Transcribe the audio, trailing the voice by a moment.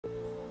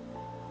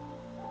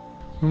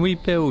When we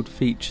build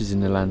features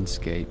in a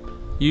landscape,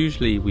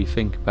 usually we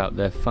think about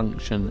their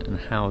function and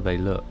how they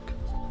look.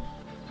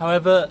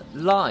 However,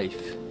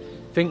 life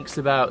thinks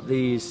about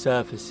these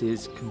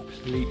surfaces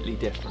completely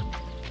different.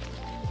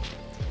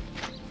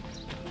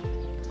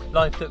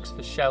 Life looks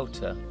for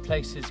shelter,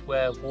 places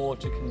where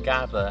water can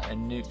gather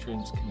and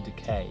nutrients can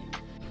decay.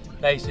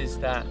 Places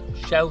that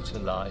shelter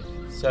life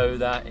so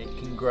that it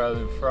can grow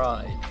and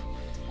thrive.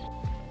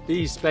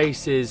 These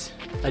spaces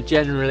are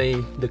generally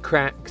the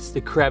cracks,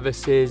 the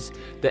crevices,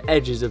 the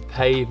edges of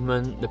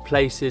pavement, the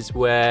places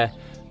where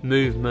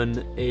movement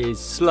is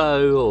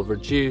slow or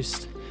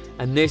reduced,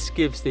 and this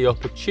gives the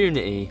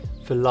opportunity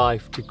for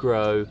life to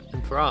grow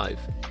and thrive.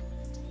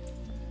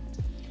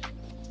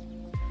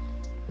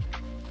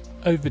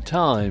 Over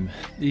time,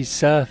 these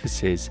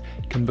surfaces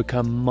can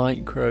become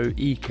micro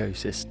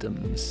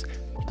ecosystems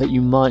that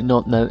you might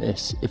not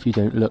notice if you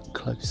don't look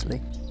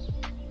closely.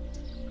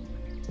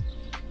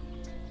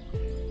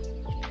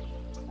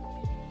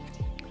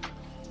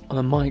 On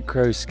a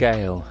micro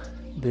scale,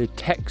 the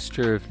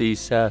texture of these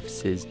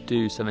surfaces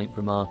do something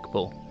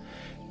remarkable.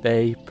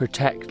 They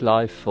protect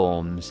life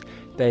forms,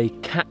 they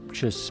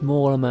capture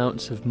small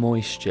amounts of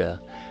moisture,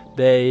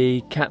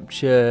 they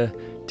capture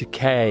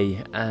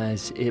decay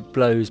as it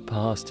blows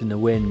past in the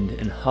wind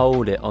and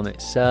hold it on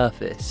its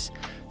surface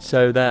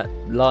so that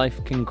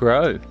life can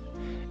grow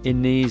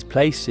in these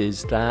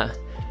places that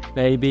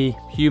maybe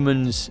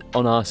humans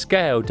on our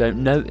scale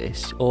don't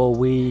notice or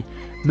we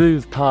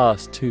move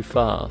past too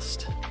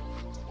fast.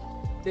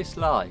 This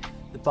life,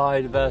 the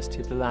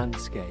biodiversity of the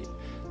landscape,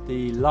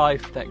 the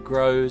life that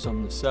grows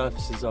on the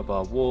surfaces of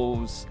our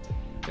walls,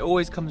 it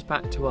always comes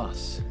back to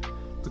us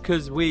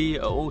because we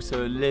are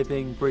also a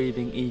living,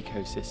 breathing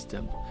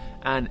ecosystem,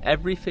 and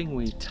everything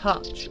we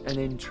touch and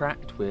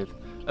interact with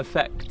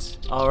affects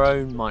our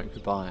own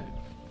microbiome.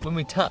 When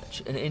we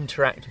touch and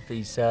interact with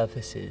these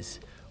surfaces,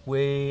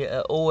 we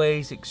are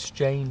always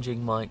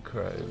exchanging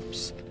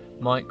microbes.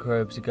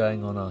 Microbes are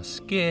going on our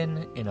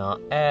skin, in our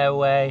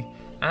airway,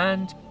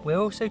 and we're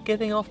also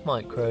giving off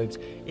microbes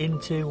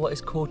into what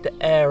is called the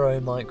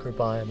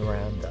aeromicrobiome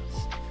around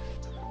us.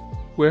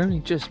 We're only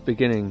just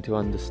beginning to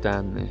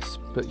understand this,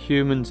 but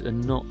humans are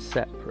not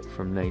separate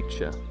from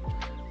nature.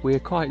 We are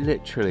quite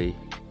literally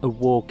a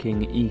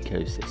walking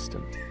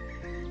ecosystem.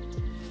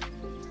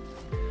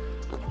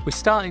 We're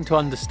starting to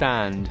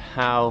understand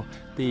how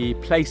the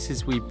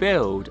places we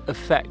build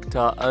affect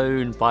our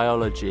own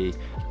biology,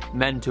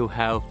 mental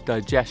health,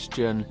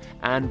 digestion,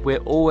 and we're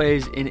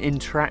always in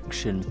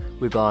interaction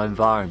with our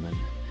environment.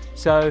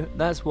 So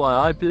that's why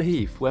I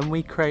believe when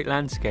we create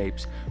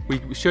landscapes,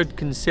 we should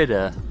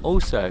consider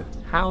also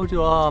how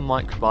do our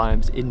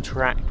microbiomes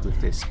interact with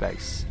this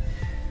space.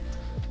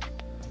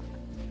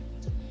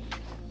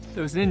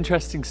 There was an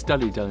interesting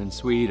study done in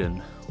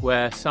Sweden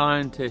where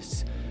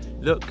scientists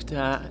looked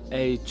at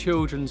a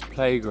children's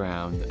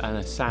playground and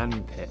a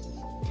sand pit.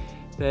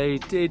 They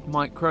did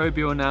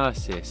microbial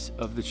analysis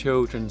of the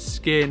children's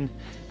skin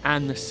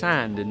and the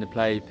sand in the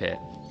play pit,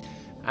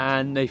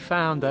 and they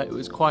found that it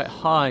was quite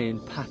high in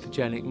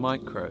pathogenic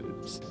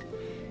microbes.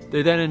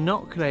 They then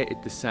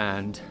inoculated the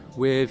sand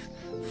with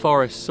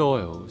forest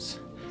soils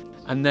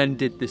and then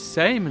did the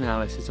same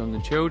analysis on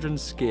the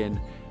children's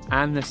skin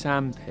and the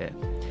sand pit,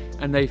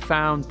 and they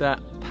found that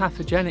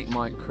pathogenic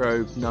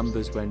microbe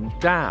numbers went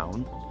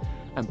down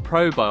and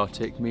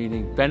probiotic,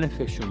 meaning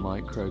beneficial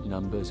microbe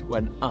numbers,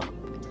 went up.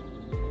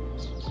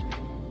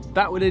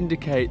 That would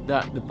indicate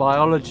that the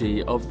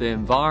biology of the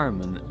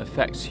environment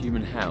affects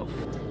human health.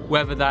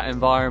 Whether that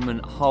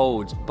environment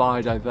holds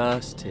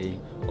biodiversity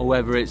or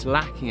whether it's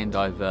lacking in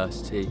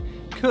diversity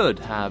could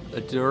have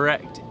a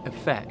direct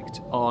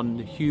effect on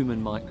the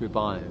human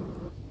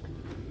microbiome.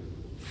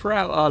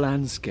 Throughout our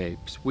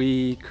landscapes,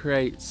 we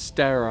create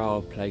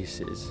sterile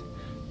places,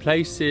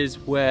 places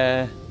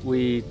where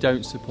we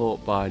don't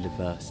support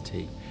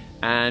biodiversity,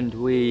 and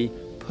we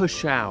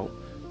push out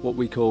what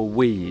we call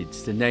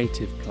weeds, the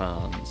native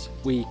plants.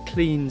 We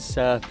clean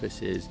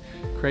surfaces,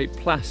 create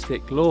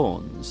plastic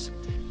lawns.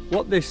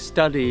 What this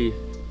study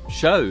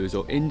shows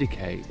or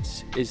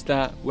indicates is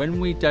that when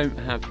we don't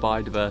have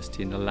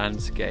biodiversity in the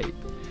landscape,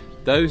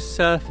 those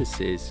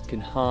surfaces can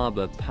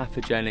harbour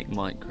pathogenic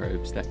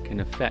microbes that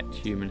can affect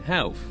human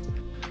health.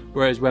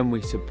 Whereas when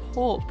we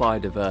support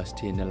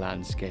biodiversity in the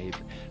landscape,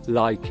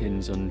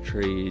 lichens on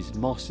trees,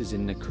 mosses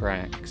in the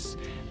cracks,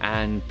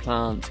 and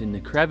plants in the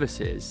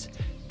crevices,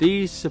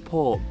 these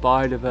support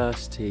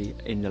biodiversity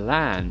in the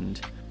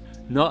land,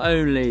 not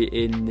only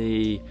in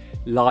the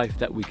life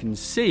that we can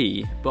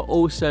see, but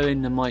also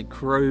in the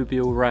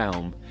microbial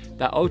realm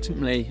that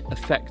ultimately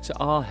affects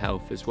our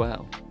health as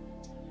well.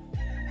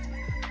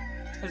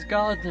 As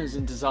gardeners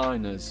and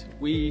designers,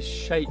 we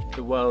shape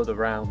the world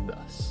around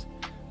us.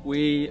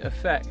 We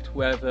affect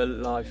whether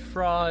life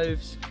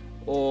thrives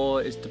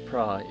or is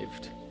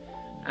deprived.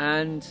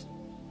 And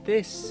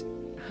this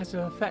has an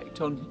effect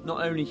on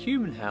not only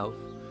human health,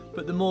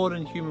 but the more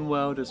than human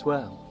world as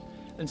well.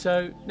 And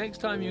so next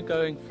time you're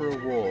going for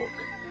a walk,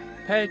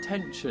 pay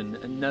attention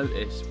and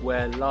notice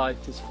where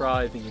life is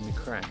thriving in the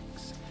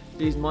cracks.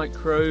 These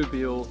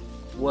microbial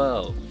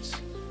worlds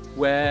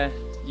where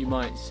you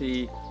might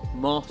see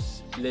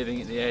moss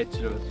living at the edge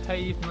of a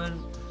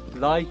pavement,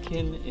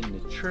 lichen in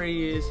the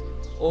trees,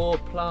 or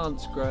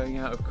plants growing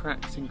out of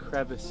cracks and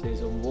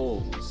crevices on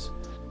walls,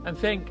 and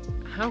think,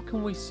 how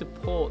can we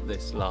support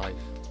this life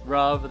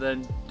rather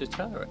than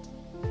deter it?